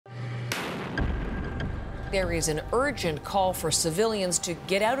There is an urgent call for civilians to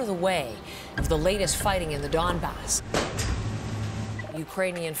get out of the way of the latest fighting in the Donbas.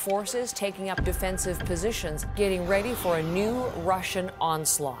 Ukrainian forces taking up defensive positions, getting ready for a new Russian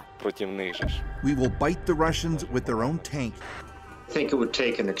onslaught. We will bite the Russians with their own tank. I think it would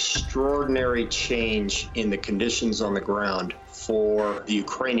take an extraordinary change in the conditions on the ground for the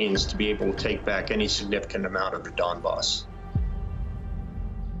Ukrainians to be able to take back any significant amount of the Donbas.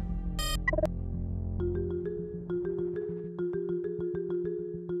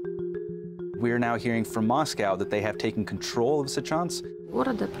 We are now hearing from Moscow that they have taken control of Lysychansk.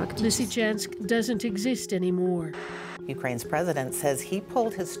 Lysychansk doesn't exist anymore. Ukraine's president says he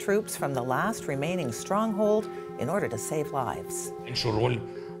pulled his troops from the last remaining stronghold in order to save lives.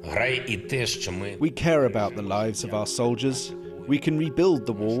 We care about the lives of our soldiers. We can rebuild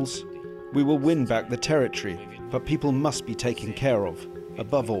the walls. We will win back the territory, but people must be taken care of,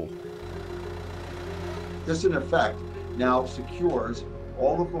 above all. This, in effect, now secures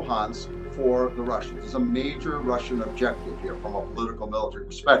all of Luhansk for the Russians. It's a major Russian objective here from a political military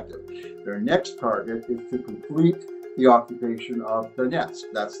perspective. Their next target is to complete the occupation of Donetsk.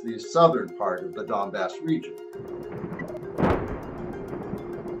 That's the southern part of the Donbas region.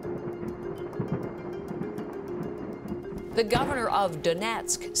 The governor of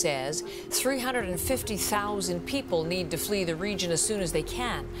Donetsk says 350,000 people need to flee the region as soon as they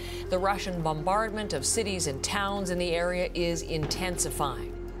can. The Russian bombardment of cities and towns in the area is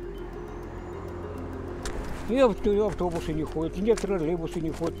intensifying. Автобусы не ходят, некоторые троллейбусы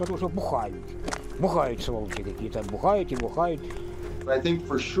не ходят, потому что бухают. Бухают, сволочи какие-то, бухают и бухают. I think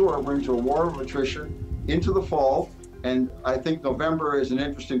for sure we're into a war of attrition into the fall, and I think November is an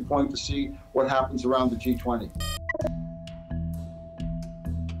interesting point to see what happens around the G20.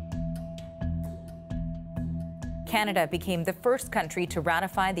 Canada became the first country to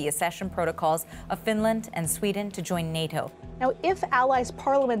ratify the accession protocols of Finland and Sweden to join NATO. Now, if allies'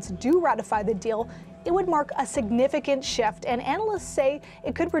 parliaments do ratify the deal, it would mark a significant shift, and analysts say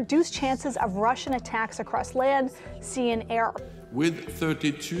it could reduce chances of Russian attacks across land, sea, and air. With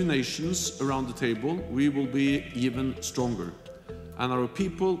 32 nations around the table, we will be even stronger, and our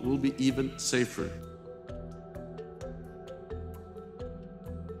people will be even safer.